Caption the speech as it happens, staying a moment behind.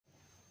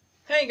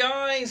Hey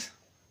guys,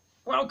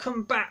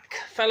 welcome back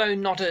fellow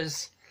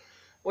nodders.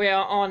 We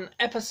are on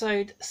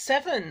episode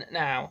 7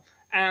 now,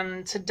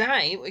 and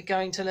today we're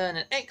going to learn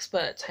an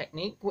expert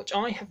technique which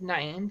I have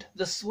named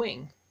the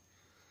swing,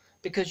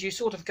 because you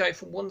sort of go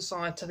from one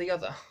side to the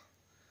other.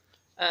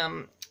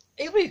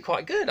 It'll be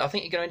quite good. I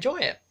think you're going to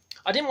enjoy it.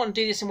 I didn't want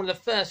to do this in one of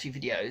the first few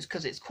videos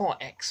because it's quite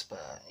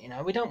expert, you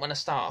know. We don't want to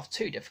start off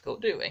too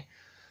difficult, do we?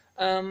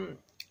 And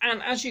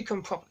as you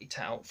can probably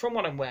tell from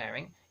what I'm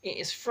wearing, it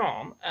is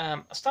from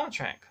Star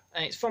Trek,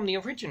 and it's from the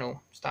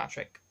original Star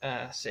Trek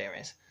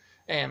series.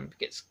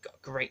 It's got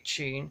a great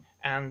tune,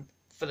 and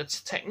for the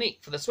technique,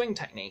 for the swing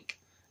technique,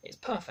 it's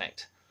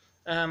perfect.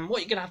 What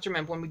you're going to have to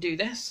remember when we do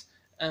this,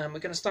 we're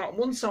going to start on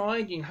one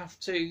side. You have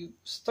to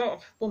start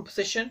off one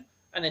position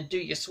and then do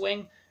your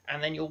swing,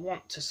 and then you'll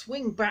want to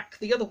swing back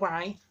the other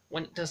way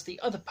when it does the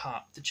other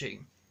part of the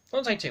tune. I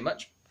won't say too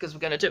much because we're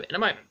going to do it in a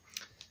moment.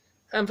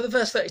 For the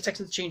first 30 seconds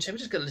of the tune, so we're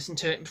just going to listen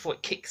to it before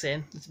it kicks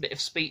in. There's a bit of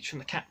speech from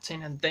the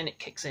captain, and then it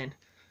kicks in.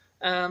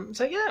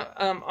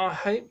 I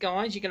hope,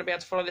 guys, you're going to be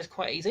able to follow this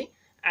quite easy,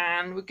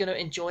 and we're going to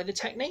enjoy the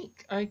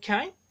technique,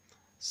 okay?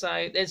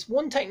 So there's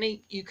one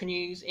technique you can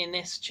use in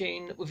this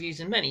tune that we've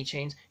used in many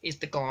tunes, is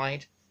the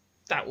glide.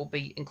 That will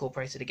be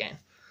incorporated again.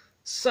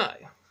 So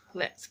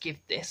let's give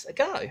this a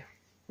go.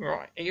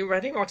 Right, are you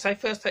ready? Like I say,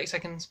 first 30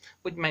 seconds,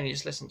 we'd mainly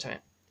just listen to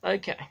it.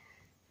 Okay,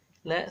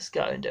 let's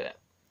go and do it.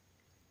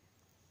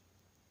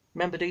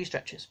 Remember, do your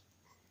stretches.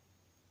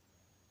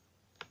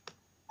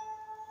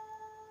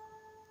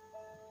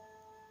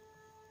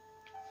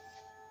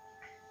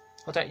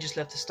 I don't just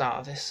love the start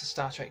of this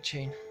Star Trek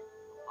tune.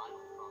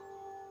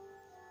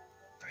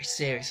 Very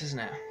serious, isn't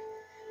it?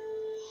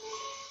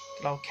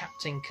 Good old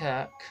Captain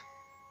Kirk.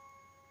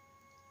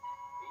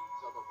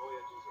 These are the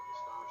voyages of the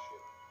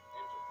starship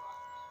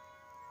Enterprise.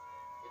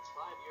 Its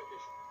 5-year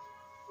mission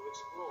to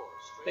explore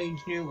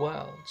Strange new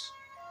worlds.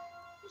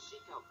 to seek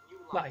out new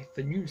Life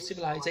for new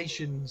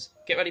civilizations.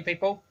 Get ready,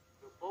 people.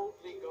 to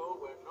boldly go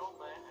where no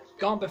man has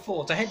Gone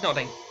before to head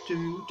nodding.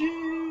 Do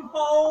do,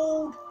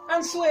 hold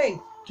and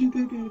swing. Do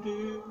do do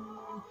do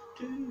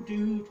do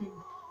do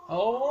do.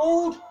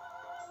 Hold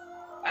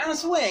and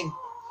swing.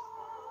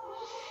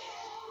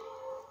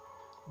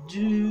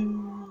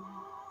 Do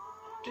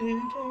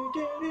do do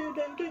do do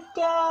do do.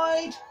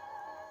 Glide.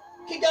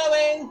 Keep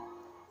going.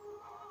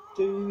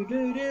 Do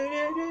do do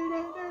do do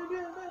do do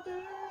do do.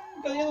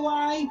 Go the other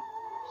way.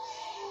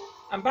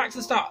 And back to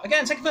the start.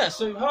 Again, take it first.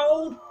 So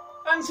hold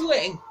and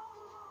swing.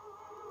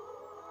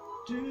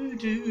 Do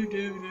do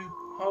do do.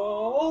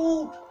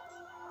 Hold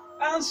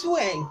and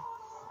swing.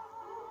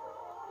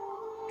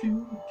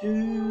 Do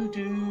do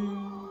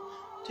do.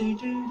 Do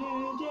do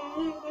do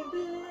do do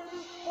do.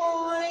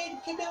 Wide.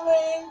 Keep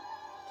going.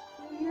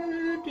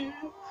 Do do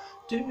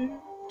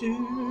do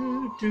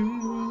do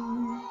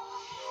do.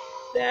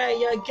 There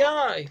you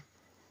go.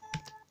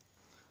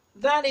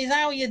 That is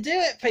how you do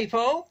it,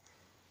 people.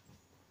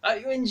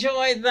 Hope you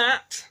enjoyed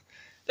that.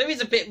 There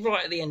is a bit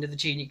right at the end of the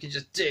tune you can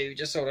just do,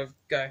 just sort of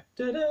go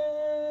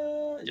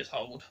da-da, and just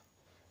hold.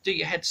 Do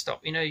your head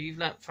stop, you know, you've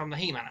learnt from the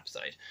He-Man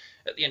episode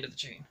at the end of the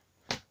tune.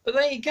 But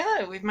there you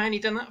go, we've mainly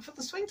done that for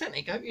the swing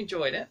technique. I hope you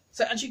enjoyed it.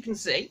 So as you can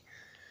see,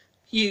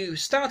 you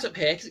start up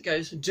here because it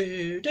goes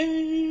do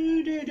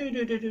do do do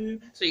do do do.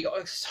 So you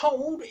got to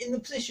hold in the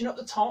position at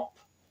the top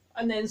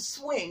and then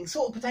swing,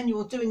 sort of pretend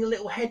you're doing a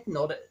little head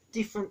nod at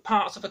different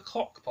parts of a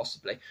clock,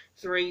 possibly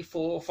 3,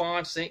 4,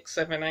 5, 6,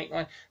 7, 8, 9,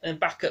 and then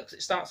back up. So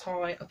it starts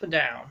high, up and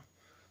down.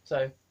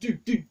 So do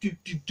do do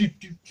do do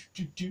do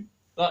do do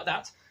like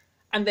that,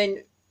 and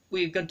then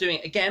we're going to do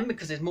it again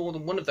because there's more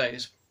than one of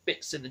those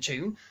bits in the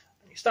tune.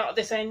 You start at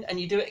this end and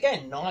you do it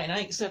again. 9,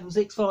 8, 7,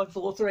 6, 5,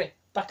 4, 3.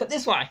 Back up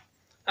this way.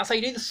 That's how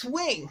you do the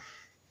swing.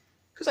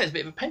 Because there's a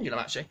bit of a pendulum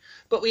actually,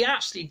 but we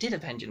actually did a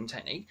pendulum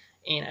technique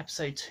in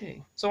episode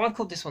 2. So I've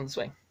called this one the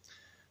swing.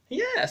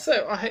 Yeah,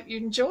 so I hope you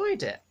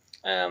enjoyed it.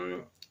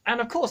 And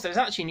of course, there's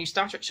actually a new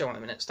Star Trek show on in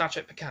a minute, Star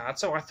Trek Picard.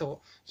 So I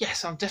thought,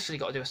 yes, I've definitely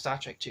got to do a Star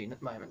Trek tune at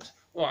the moment.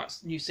 Well,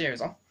 it's a new series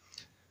on.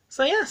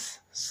 So yes,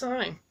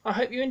 so I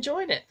hope you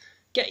enjoyed it.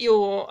 Get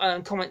your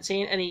comments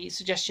in, any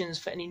suggestions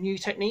for any new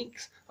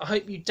techniques. I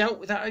hope you dealt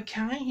with that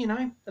okay, you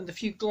know, and a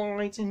few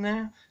glides in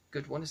there.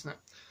 Good one, isn't it?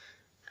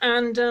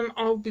 And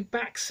I'll be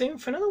back soon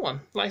for another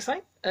one. Like I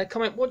say,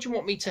 comment, what do you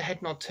want me to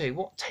head nod to?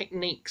 What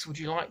techniques would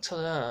you like to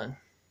learn?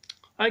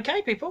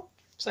 Okay, people.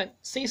 So,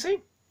 see you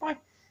soon. Bye.